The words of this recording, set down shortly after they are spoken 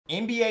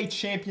NBA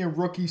champion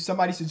rookie.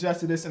 Somebody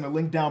suggested this in the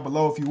link down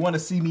below. If you want to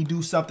see me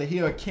do something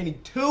here at Kenny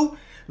 2,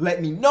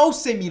 let me know.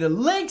 Send me the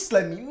links.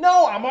 Let me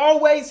know. I'm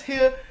always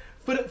here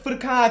for the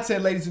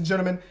content, ladies and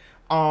gentlemen.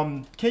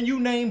 Can you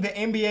name the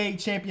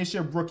NBA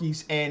championship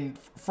rookies? And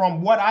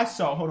from what I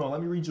saw, hold on,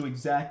 let me read you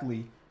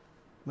exactly.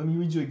 Let me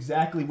read you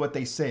exactly what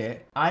they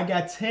said. I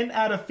got 10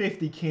 out of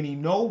 50, Kenny.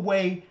 No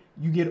way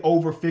you get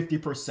over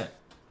 50%.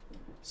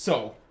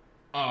 So,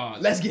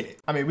 let's get it.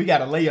 I mean, we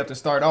got a layup to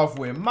start off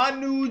with.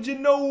 Manu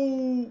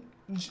Ginobili.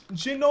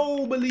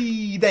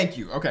 Thank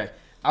you. Okay.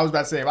 I was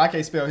about to say, if I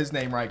can't spell his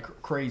name right,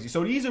 crazy.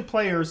 So these are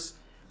players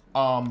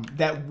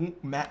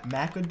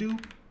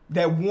McAdoo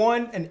that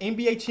won an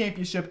NBA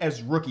championship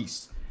as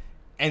rookies.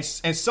 And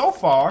so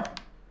far,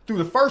 through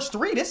the first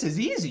 3, this is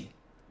easy.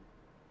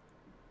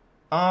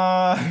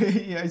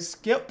 Yeah,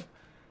 Skip.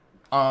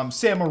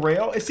 Sam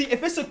Morrell. See,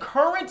 if it's a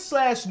current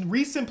 /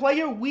 recent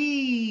player,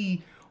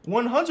 we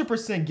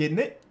 100% getting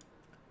it.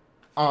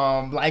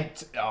 Like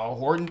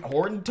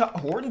Horton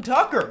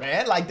Tucker,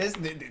 man. Like this,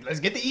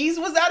 let's get the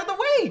easy ones out of the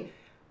way.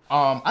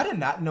 I did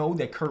not know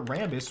that Kurt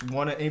Rambis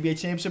won an NBA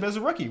championship as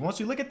a rookie. Once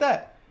you look at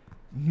that,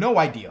 no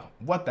idea.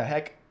 What the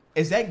heck?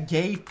 Is that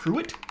Gabe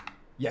Pruitt?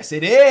 Yes,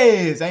 it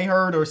is. Ain't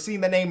heard or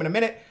seen the name in a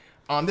minute.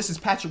 This is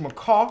Patrick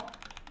McCaw.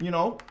 You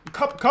know,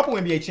 couple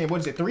NBA championships.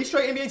 What is it? 3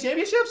 straight NBA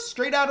championships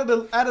straight out of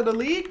the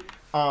league.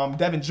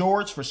 Devin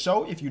George for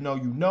sure. If you know,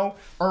 you know.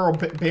 Earl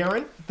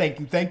Barron.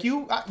 Thank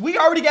you. We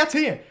already got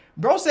 10.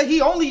 Bro said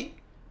he only.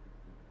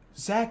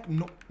 Zach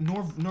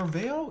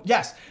Norvell?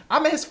 Yes, I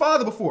met his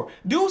father before.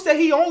 Dude said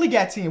he only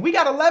got 10. We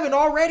got 11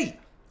 already.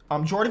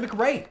 Jordan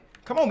McRae.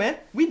 Come on, man.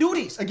 We do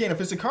these. Again, if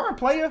it's a current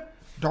player,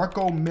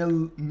 Darko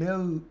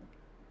Milicic.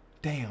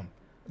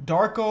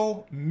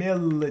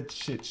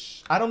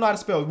 I don't know how to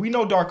spell it. We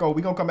know Darko.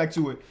 We're going to come back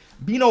to it.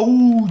 Bino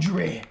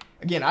Udre.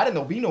 Again, I didn't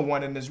know Bino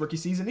won in this rookie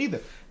season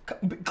either.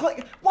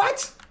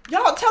 What?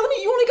 Y'all telling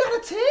me you only got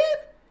a 10?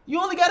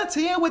 You only got a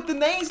 10 with the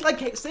names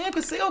like Sam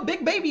Cassell,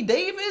 Big Baby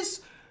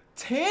Davis?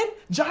 10?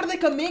 Jonathan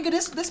Kuminga.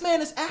 This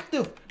man is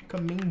active.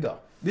 Kuminga.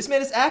 This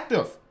man is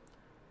active.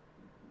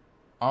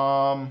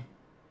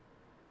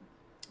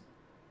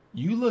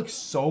 You look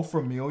so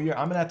familiar.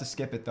 I'm going to have to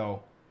skip it,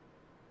 though.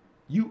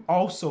 You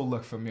also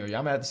look familiar.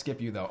 I'm going to have to skip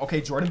you, though.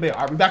 Okay, Jordan Bell.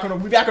 All right, we back on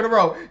the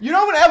row. You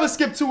don't want to ever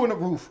skip 2 in the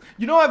roof.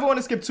 You don't ever want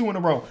to skip 2 in a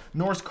row.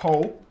 Norris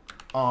Cole.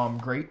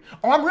 Great.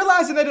 Oh, I'm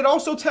realizing that it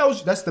also tells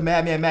you. That's the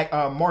Madman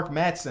Mark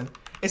Madsen.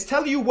 It's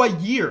telling you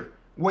what year.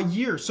 What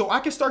year. So I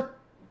can start.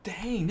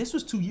 Dang, this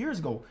was 2 years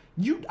ago.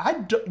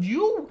 I've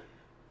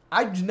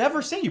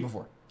never seen you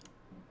before.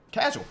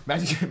 Casual.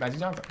 Magic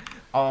Johnson.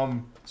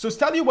 So it's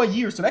telling you what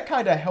year. So that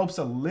kind of helps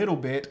a little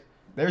bit.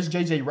 There's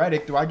JJ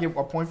Redick. Do I get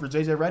a point for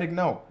JJ Redick?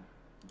 No.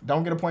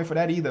 Don't get a point for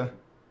that either.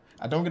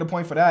 I don't get a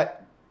point for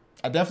that.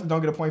 I definitely don't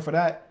get a point for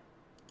that.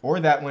 Or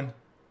that one.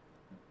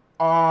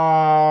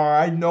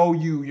 I know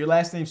you. Your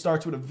last name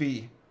starts with a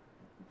V.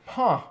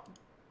 Huh.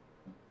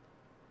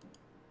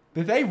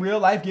 Did they real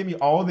life give me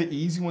all the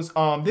easy ones?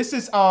 This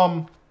is,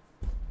 oh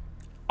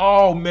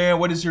man,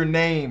 what is your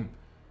name?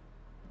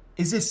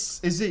 Is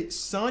it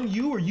Sun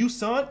Yu or you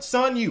Sun?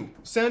 Sun Yu.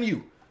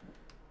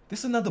 This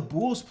is another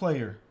Bulls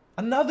player.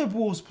 Another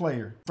Bulls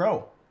player.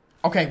 Bro.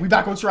 Okay, we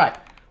back on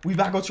track.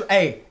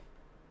 Hey,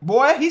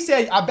 boy, he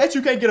said, I bet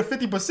you can't get a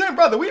 50%,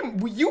 brother.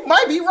 You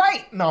might be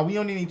right. No, we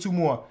only need 2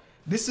 more.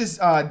 This is,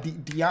 how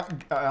do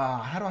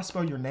I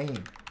spell your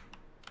name?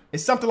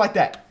 It's something like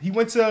that. He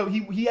went to,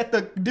 he had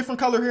the different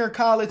color here in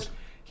college.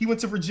 He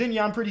went to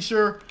Virginia, I'm pretty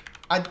sure.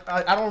 I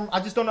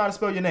just don't know how to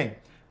spell your name.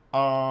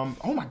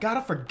 Oh my God,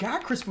 I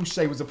forgot Chris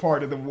Boucher was a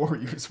part of the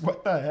Warriors.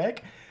 What the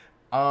heck?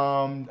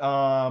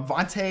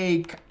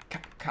 Vontae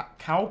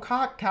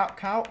Cowcock.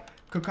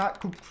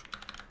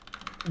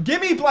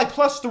 Give me like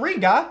 +3,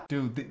 guy.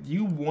 Dude,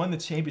 you won the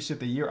championship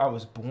the year I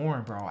was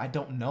born, bro. I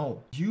don't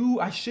know.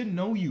 I should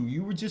know you.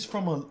 You were just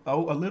from a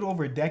little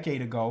over a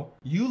decade ago.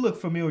 You look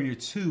familiar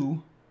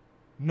too.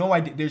 No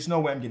idea. There's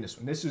no way I'm getting this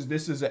one. This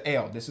is an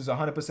L. This is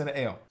 100% an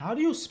L. How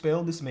do you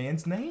spell this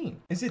man's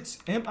name? Is it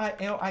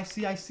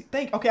M-I-L-I-C-I-C?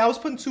 Okay, I was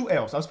putting 2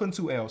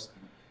 L's.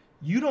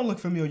 You don't look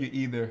familiar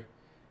either.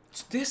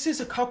 This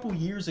is a couple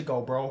years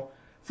ago, bro.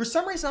 For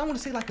some reason, I want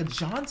to say like a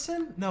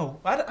Johnson. No.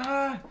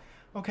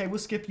 Okay, we'll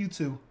skip you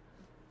too.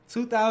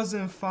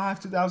 2005,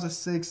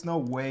 2006. No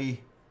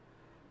way.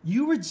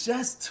 You were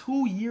just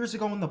 2 years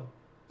ago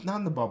not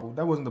in the bubble.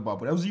 That wasn't the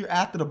bubble. That was the year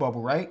after the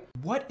bubble, right?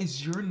 What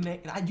is your name?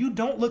 You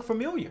don't look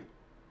familiar.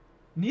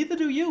 Neither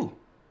do you.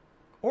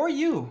 Or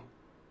you.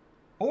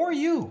 Or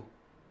you.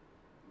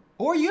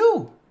 Or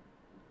you.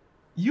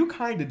 You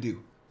kind of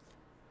do.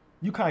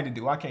 You kind of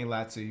do. I can't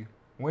lie to you.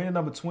 Winning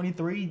number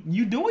 23.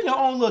 You doing your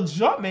own little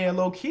jump, man,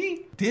 low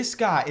key. This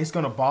guy is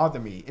going to bother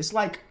me. It's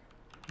like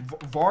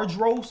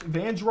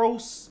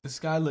Vandross. This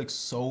guy looks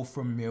so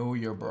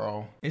familiar,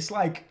 bro. It's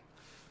like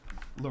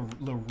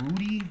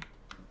LaRusso.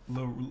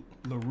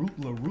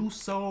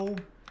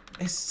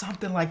 It's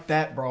something like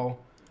that, bro.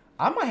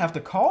 I might have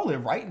to call it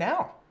right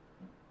now.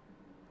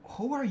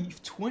 Who are you?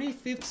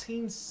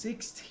 2015,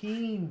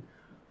 16.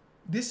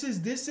 This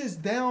is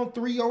down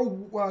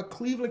 3-0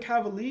 Cleveland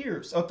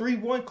Cavaliers, or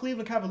 3-1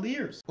 Cleveland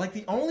Cavaliers. Like,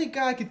 the only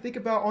guy I can think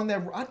about on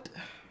that,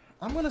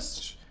 I'm gonna,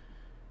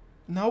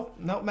 nope.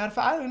 Matter of fact,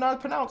 I don't know how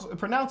to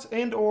pronounce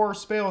and or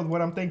spell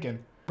what I'm thinking.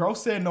 Bro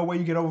said no way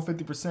you get over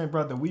 50%,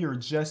 brother. We are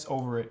just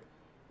over it.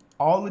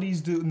 All of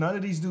these dudes, none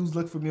of these dudes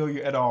look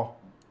familiar at all.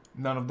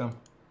 None of them.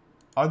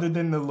 Other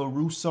than the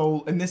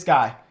LaRusso and this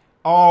guy.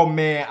 Oh,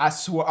 man, I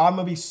swear, I'm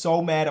going to be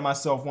so mad at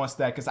myself once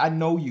that, because I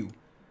know you.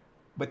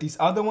 But these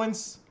other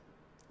ones,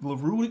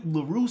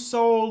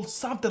 LaRusso,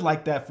 something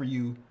like that for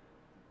you.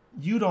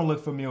 You don't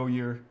look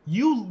familiar.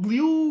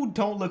 You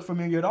don't look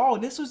familiar at all.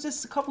 This was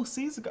just a couple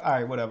seasons ago. All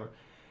right, whatever.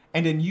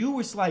 And then you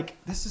was like,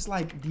 this is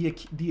like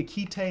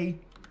Diakite.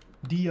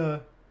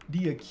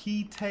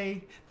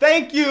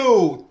 Thank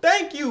you.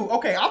 Thank you.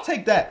 Okay, I'll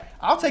take that.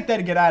 I'll take that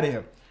to get out of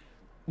here.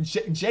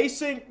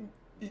 Jason.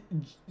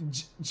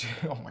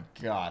 Oh my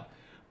God.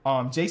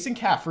 Jason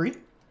Caffrey.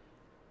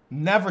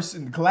 Never.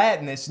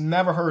 Gladness.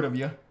 Never heard of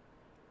you.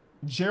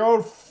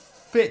 Gerald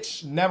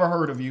Fitch. Never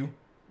heard of you.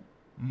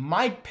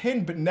 Mike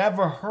Penn, but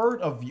never heard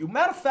of you.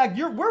 Matter of fact,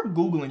 we're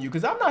Googling you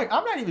because I'm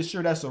not even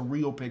sure that's a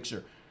real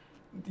picture.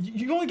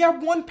 You only got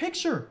one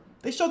picture.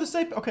 They show the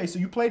same. Okay, so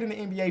you played in the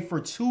NBA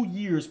for 2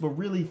 years, but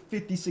really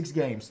 56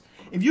 games.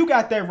 If you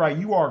got that right,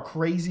 you are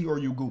crazy or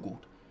you Googled.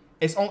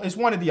 It's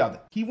one or the other.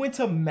 He went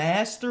to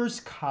Masters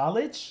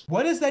College?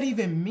 What does that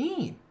even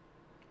mean?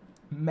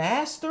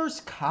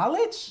 Masters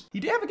College? He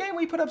did have a game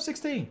where he put up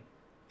 16.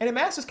 And at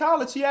Masters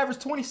College, he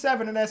averaged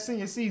 27 in that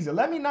senior season.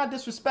 Let me not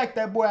disrespect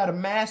that boy out of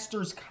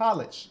Masters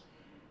College.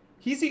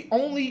 He's the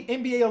only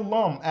NBA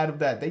alum out of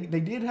that. They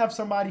did have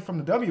somebody from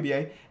the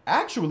WBA.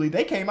 Actually,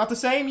 they came out the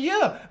same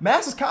year.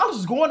 Masters College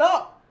is going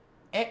up.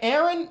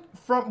 Aaron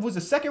was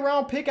a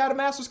second-round pick out of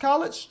Masters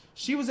College.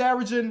 She was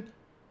averaging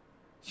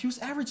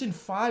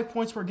 5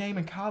 points per game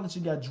in college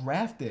and got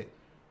drafted.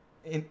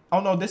 And oh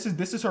no, this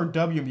is her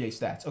WNBA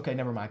stats. Okay,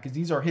 never mind, because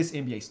these are his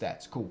NBA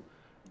stats. Cool.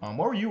 What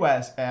were you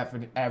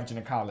averaging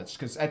in college?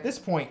 Because at this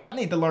point, I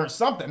need to learn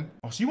something.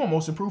 Oh, she won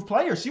Most Improved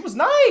Player. She was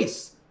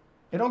nice.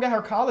 They don't get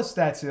her college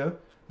stats here,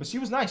 but she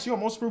was nice. She won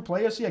Most Improved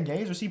Player. She had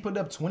games where she put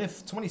up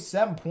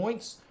 27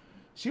 points.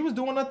 She was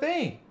doing her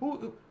thing.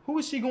 Who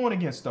is she going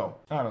against, though?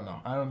 I don't know.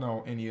 I don't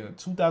know any of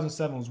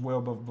 2007 was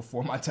well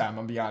before my time,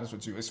 I'll be honest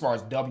with you, as far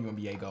as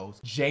WNBA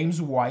goes.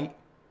 James White.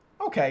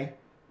 Okay.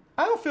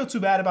 I don't feel too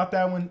bad about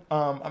that one.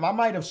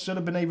 I should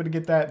have been able to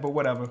get that, but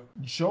whatever.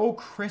 Joe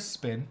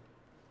Crispin.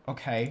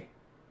 Okay.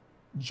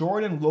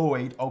 Jordan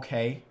Lloyd.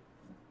 Okay.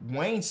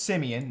 Wayne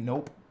Simeon.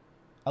 Nope.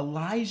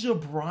 Elijah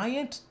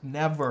Bryant?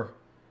 Never.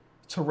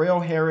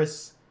 Terrell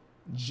Harris.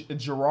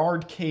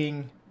 Gerard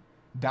King.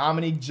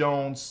 Dominique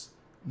Jones.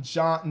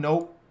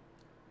 Nope.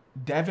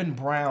 Devin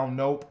Brown.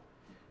 Nope.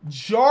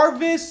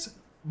 Jarvis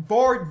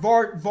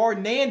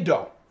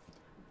Varnando.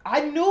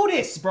 I knew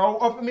this, bro.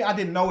 I mean, I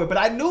didn't know it, but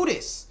I knew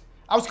this.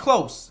 I was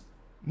close.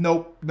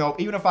 Nope.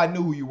 Even if I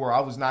knew who you were, I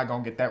was not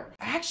going to get that.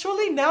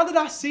 Actually, now that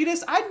I see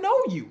this, I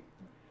know you.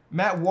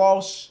 Matt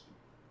Walsh.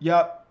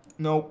 Yup.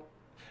 Nope.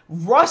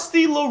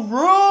 Rusty LaRue.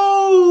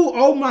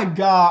 Oh, my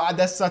God.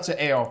 That's such an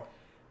L.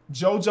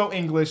 JoJo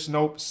English.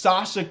 Nope.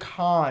 Sasha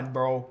Khan,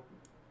 bro.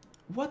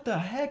 What the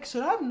heck?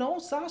 Should I have known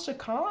Sasha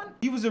Khan?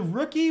 He was a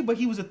rookie, but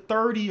he was a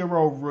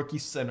 30-year-old rookie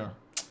center.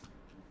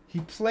 He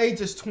played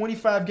just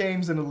 25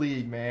 games in the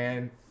league,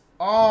 man.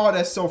 Oh,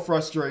 that's so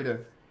frustrating.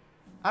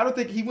 I don't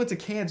think he went to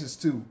Kansas,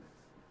 too.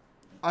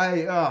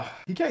 He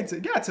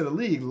got to the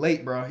league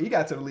late, bro. He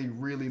got to the league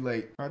really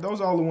late. All right,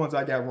 those are all the ones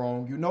I got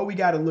wrong. You know we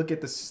got to look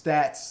at the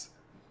stats.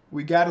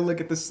 We got to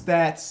look at the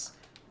stats.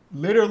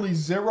 Literally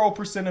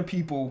 0% of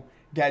people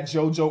got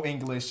JoJo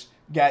English.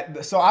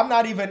 So I'm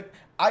not even...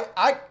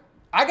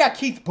 I got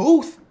Keith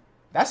Booth.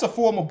 That's a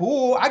former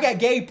Bull. I got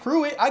Gabe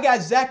Pruitt. I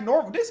got Zach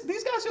Norville.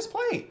 These guys just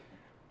played.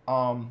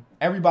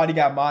 Everybody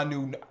got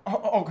Manu.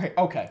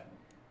 Okay.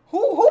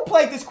 Who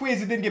played this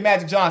quiz and didn't get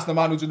Magic Johnson or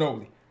Manu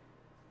Ginobili?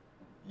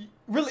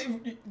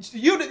 Really,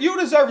 you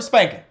deserve a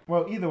spanking.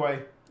 Well, either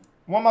way,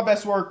 one of my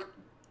best work,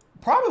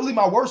 probably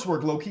my worst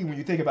work, low key when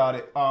you think about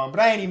it. But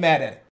I ain't even mad at it.